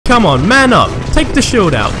Come on, man up. Take the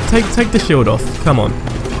shield out. Take the shield off. Come on.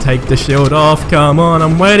 Take the shield off. Come on,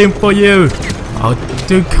 I'm waiting for you. Oh,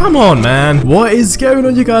 dude, come on, man. What is going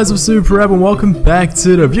on, you guys of SuperRebel? Welcome back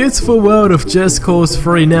to the beautiful world of Just Cause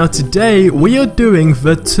 3. Now, today, we are doing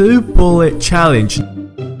the 2-bullet challenge.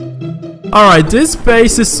 Alright, this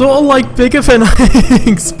base is sort of like bigger than I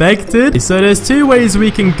expected. So there's two ways we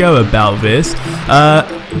can go about this.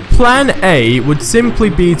 Plan A would simply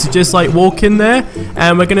be to just like walk in there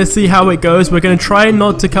and we're gonna see how it goes. We're gonna try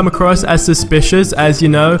not to come across as suspicious, as you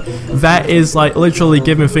know, that is like literally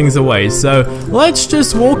giving things away. So let's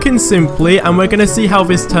just walk in simply and we're gonna see how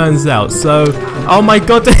this turns out. So, oh my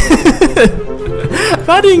god.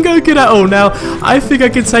 That didn't go good at all. Now, I think I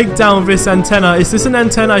can take down this antenna. Is this an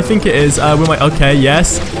antenna? I think it is. Okay,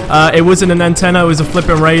 yes. It wasn't an antenna, it was a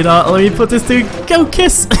flipping radar. Let me put this to go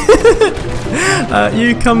kiss.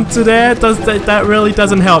 You come to there. That really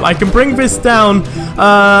doesn't help. I can bring this down.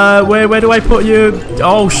 Where do I put you?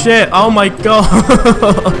 Oh shit. Oh my god.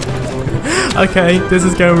 Okay, this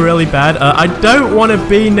is going really bad. I don't want to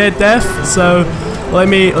be near death, so let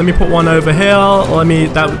me put one over here.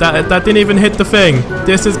 That didn't even hit the thing.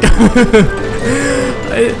 This is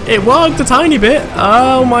it worked a tiny bit.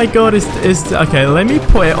 Oh my god, it's okay. Let me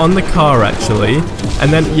put it on the car actually,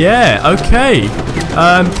 and then yeah, okay.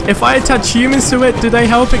 If I attach humans to it, do they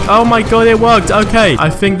help it? Oh my god, it worked. Okay, I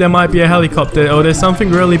think there might be a helicopter. Oh, there's something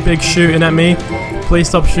really big shooting at me. Please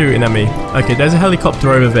stop shooting at me. Okay, there's a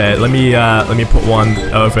helicopter over there. Let me put one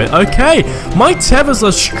over it. Okay, my tethers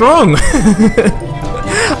are strong.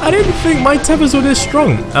 I didn't think my tethers were this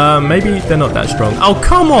strong. Maybe they're not that strong. Oh,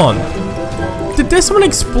 come on. Did this one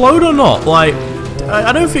explode or not? Like,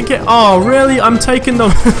 I don't think it... Oh, really? I'm taking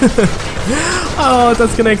them... Oh,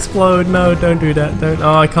 that's gonna explode. No, don't do that. Don't...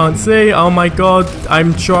 Oh, I can't see. Oh my god.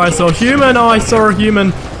 I'm sure I saw a human. Oh, I saw a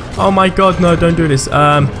human. Oh my god, no, don't do this.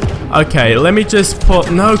 Okay, let me just put...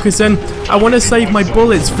 No, because then I want to save my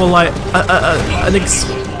bullets for, like,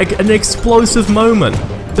 an explosive moment.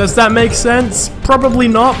 Does that make sense? Probably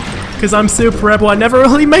not, because I'm SuperRebel. I never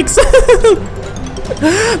really make sense.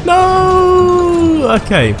 No!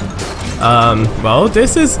 Okay. Well,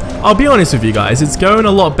 this is... I'll be honest with you guys. It's going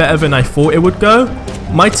a lot better than I thought it would go.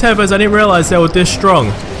 My tethers, I didn't realize they were this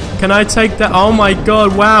strong. Can I take that? Oh my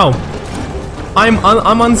god, wow.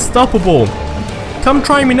 I'm unstoppable. Come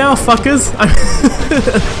try me now, fuckers.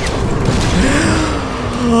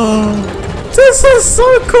 This is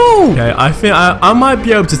so cool. Okay, I think I might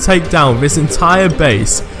be able to take down this entire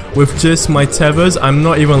base with just my tethers. I'm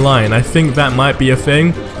not even lying. I think that might be a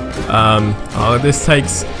thing. Oh, this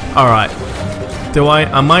takes... Alright. Do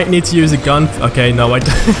I might need to use a gun. Okay, no, I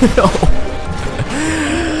don't.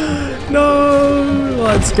 No,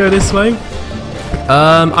 let's go this way.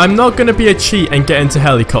 I'm not going to be a cheat and get into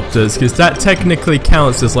helicopters, because that technically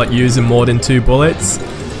counts as like using more than 2 bullets.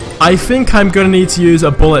 I think I'm going to need to use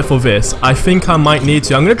a bullet for this. I think I might need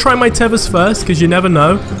to. I'm going to try my tethers first, because you never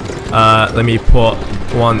know. Let me put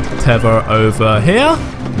one tether over here.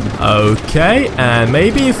 Okay, and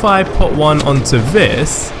maybe if I put one onto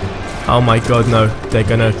this... Oh my god, no. They're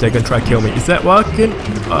gonna try to kill me. Is that working?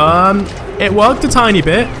 It worked a tiny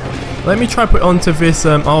bit. Let me try put it onto this,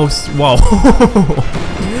 oh, whoa.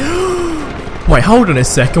 Wait, hold on a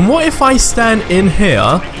second. What if I stand in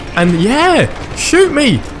here and, yeah, shoot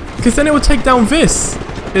me? Because then it will take down this.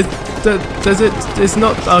 It's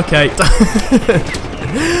not, okay.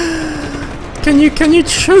 Can you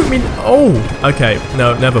shoot me? Oh, okay.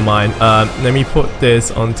 No, never mind. Let me put this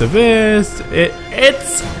onto this.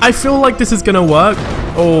 I feel like this is gonna work.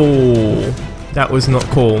 Oh, that was not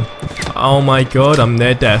cool. Oh my god, I'm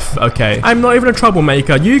near death. Okay, I'm not even a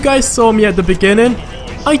troublemaker. You guys saw me at the beginning.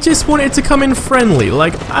 I just wanted to come in friendly.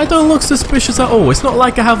 Like, I don't look suspicious at all. It's not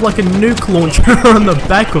like I have like a nuke launcher on the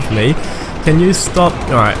back of me. Can you stop?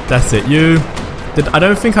 Alright, that's it. I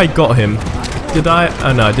don't think I got him. Did I?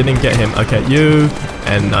 Oh no, I didn't get him. Okay, you.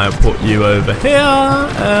 And I put you over here.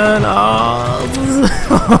 And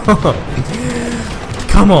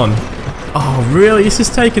come on. Oh, really? It's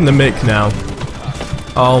just taking the mic now.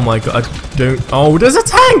 Oh my god, I don't... Oh, there's a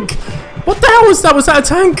tank! What the hell was that? Was that a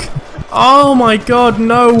tank? Oh my god,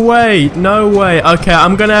 no way. No way. Okay,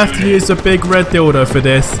 I'm gonna have to use a big red dildo for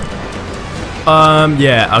this.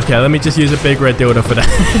 Yeah, okay, let me just use a big red dildo for that.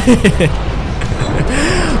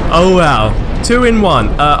 Oh wow. 2 in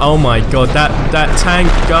 1. Oh my god, that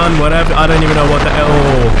tank, gun, whatever, I don't even know what the hell.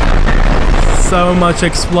 Oh. So much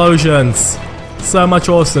explosions. So much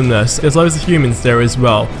awesomeness. There's loads of humans there as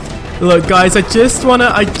well. Look guys, I just wanna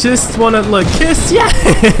look, kiss,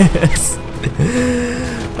 yes!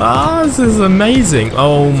 Ah, this is amazing.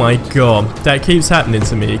 Oh my god. That keeps happening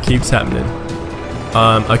to me, it keeps happening.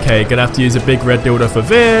 Okay, gonna have to use a big red dildo for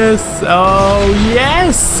this. Oh,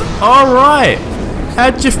 yes! Alright!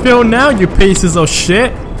 How'd you feel now, you pieces of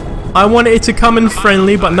shit? I wanted it to come in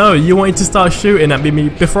friendly, but no, you wanted to start shooting at me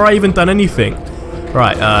before I even done anything.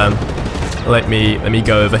 Right, let me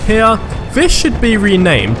go over here. This should be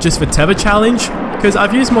renamed just for Tether Challenge, because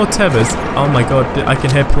I've used more tethers. Oh my god, I can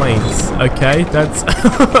hear planes. Okay, that's...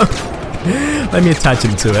 Let me attach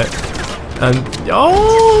him to it. And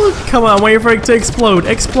oh, come on, I'm waiting for it to explode.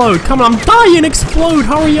 Explode, come on, I'm dying, explode,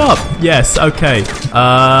 hurry up. Yes, okay.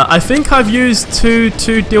 I think I've used two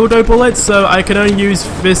dildo bullets, so I can only use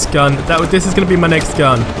this gun. This is gonna be my next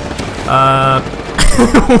gun.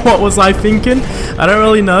 What was I thinking? I don't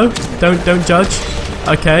really know. Don't judge.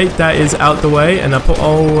 Okay, that is out the way, and I put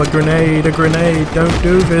a grenade. Don't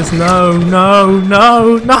do this. No.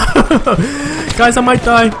 Guys, I might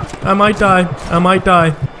die.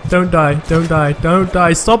 Don't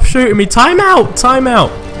die. Stop shooting me. Time out.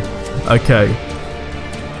 Okay.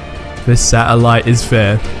 This satellite is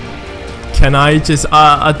fair. Can I just...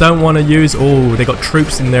 I don't want to use... Oh, they got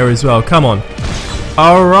troops in there as well. Come on.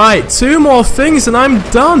 Alright, 2 more things and I'm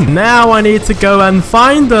done. Now I need to go and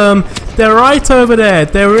find them. They're right over there.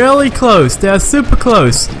 They're really close. They're super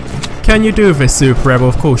close. Can you do this, SuperRebel?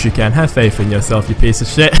 Of course you can. Have faith in yourself, you piece of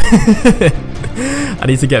shit. I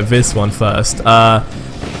need to get this one first.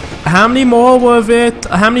 How many more were there?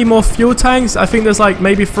 How many more fuel tanks? I think there's like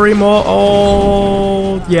maybe 3 more.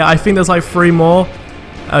 Oh, yeah, I think there's like 3 more.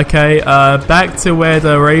 Okay, back to where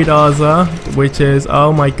the radars are, which is,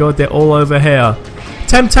 oh my god, they're all over here.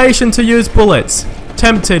 Temptation to use bullets.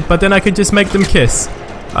 Tempted, but then I could just make them kiss.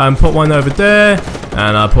 Put one over there,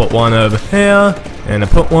 and I put one over here, and I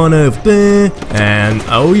put one over there, and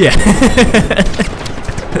oh yeah.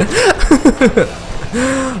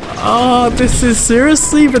 Oh, this is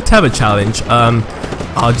seriously the Tether Challenge.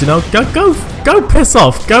 Oh, do you know, go piss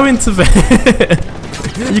off. Go into there.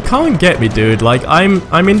 You can't get me, dude. Like,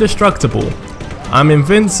 I'm indestructible. I'm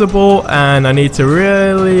invincible, and I need to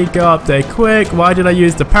really go up there quick. Why did I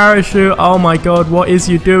use the parachute? Oh my god, what is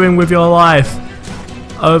you doing with your life?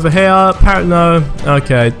 Over here, no.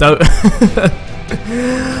 Okay, don't.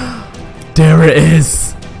 There it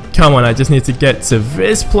is. Come on, I just need to get to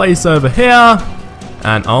this place over here.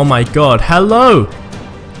 And oh my god, hello.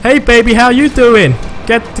 Hey baby, how you doing?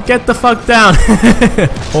 Get the fuck down.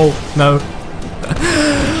 Oh no.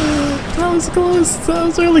 That was close. That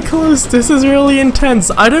was really close. This is really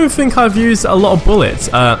intense. I don't think I've used a lot of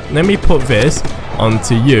bullets. Let me put this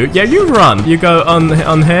onto you. Yeah, you run. You go on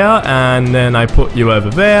here, and then I put you over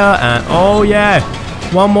there. And oh yeah,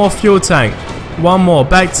 one more fuel tank. One more.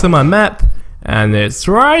 Back to my map, and it's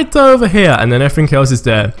right over here. And then everything else is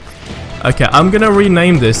there. Okay, I'm gonna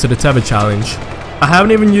rename this to the Tether Challenge. I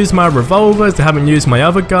haven't even used my revolvers. I haven't used my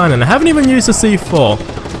other gun, and I haven't even used the C4.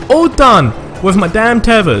 All done with my damn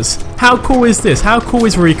tethers. How cool is this? How cool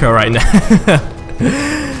is Rico right now?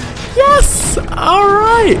 Yes!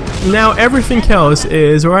 Alright! Now everything else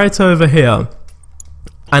is right over here.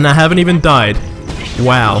 And I haven't even died.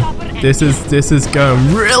 Wow. This is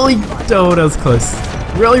going really... Oh, that was close.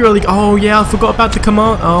 Really... Oh, yeah, I forgot about the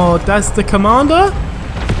command... Oh, that's the commander?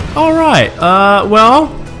 Alright,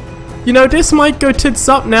 well... You know, this might go tits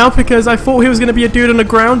up now because I thought he was going to be a dude on the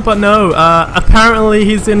ground, but no. Apparently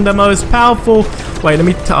he's in the most powerful... Wait, let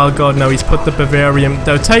me... Oh god, no, he's put the Bavarian...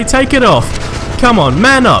 No, take it off. Come on,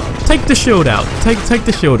 man up. Take the shield out. Take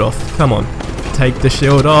the shield off. Come on. Take the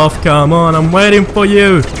shield off. Come on, I'm waiting for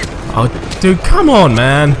you. Oh, dude, come on,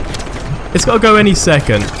 man. It's got to go any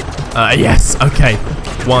second. Yes, okay.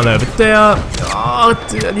 One over there. Oh,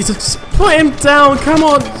 dude, I need to just put him down. Come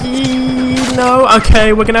on. No.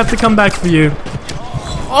 Okay, we're going to have to come back for you.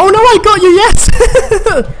 Oh, no, I got you. Yes.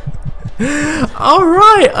 All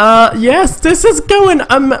right. Yes, this is going.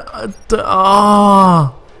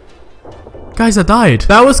 Guys, I died.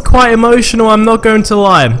 That was quite emotional. I'm not going to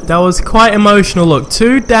lie. That was quite emotional. Look,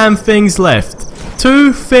 2 damn things left.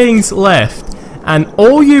 2 things left. And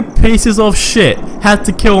all you pieces of shit had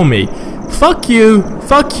to kill me. Fuck you.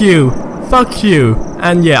 Fuck you. Fuck you.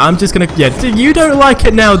 And yeah, I'm just gonna... Yeah, you don't like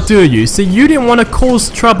it now, do you? See, you didn't want to cause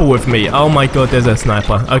trouble with me. Oh my god, there's a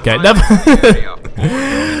sniper. Okay, never...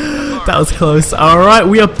 That was close. Alright,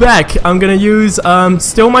 we are back. I'm gonna use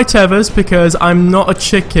still my tethers because I'm not a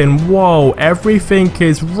chicken. Whoa, everything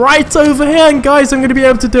is right over here. And guys, I'm gonna be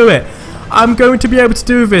able to do it. I'm going to be able to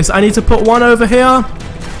do this. I need to put one over here.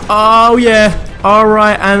 Oh yeah.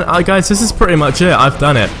 Alright, and guys, this is pretty much it. I've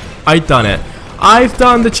done it. I've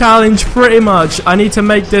done the challenge pretty much. I need to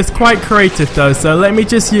make this quite creative though, so let me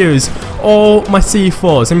just use all my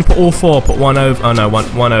C4s. Let me put all 4. Put one over... Oh no,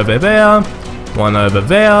 one over there. one over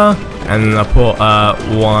there, and I put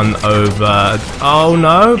one over. Oh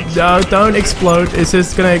no, no, don't explode. Is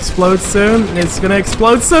this gonna explode soon? It's gonna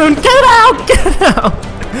explode soon. Get out! Get out!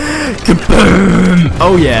 Kaboom!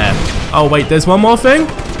 Oh yeah. Oh wait, there's one more thing.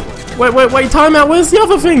 Wait, time out. Where's the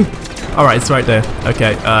other thing? Alright, it's right there.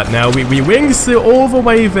 Okay, now we wingsuit all the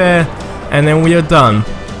way there, and then we are done.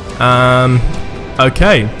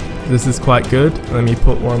 Okay. This is quite good. Let me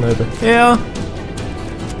put one over here.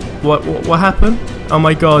 What happened? Oh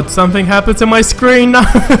my god, something happened to my screen. No.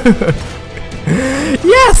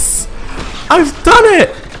 Yes! I've done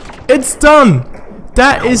it! It's done!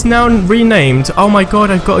 That is now renamed. Oh my god,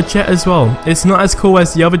 I've got a jet as well. It's not as cool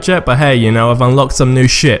as the other jet, but hey, you know, I've unlocked some new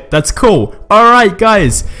shit. That's cool. Alright,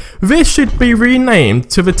 guys. This should be renamed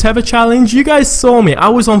to the Tether Challenge. You guys saw me. I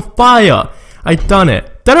was on fire. I done it.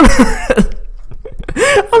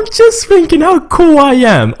 I'm just thinking how cool I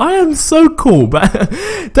am. I am so cool. But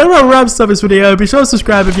that wraps up this video. Be sure to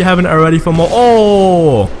subscribe if you haven't already for more.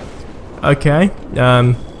 Oh, okay.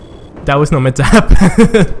 That was not meant to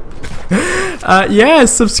happen. Yeah,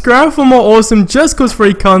 subscribe for more awesome Just Cause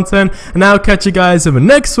free content, and I'll catch you guys in the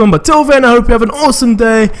next one. But till then, I hope you have an awesome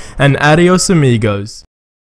day, and adios amigos.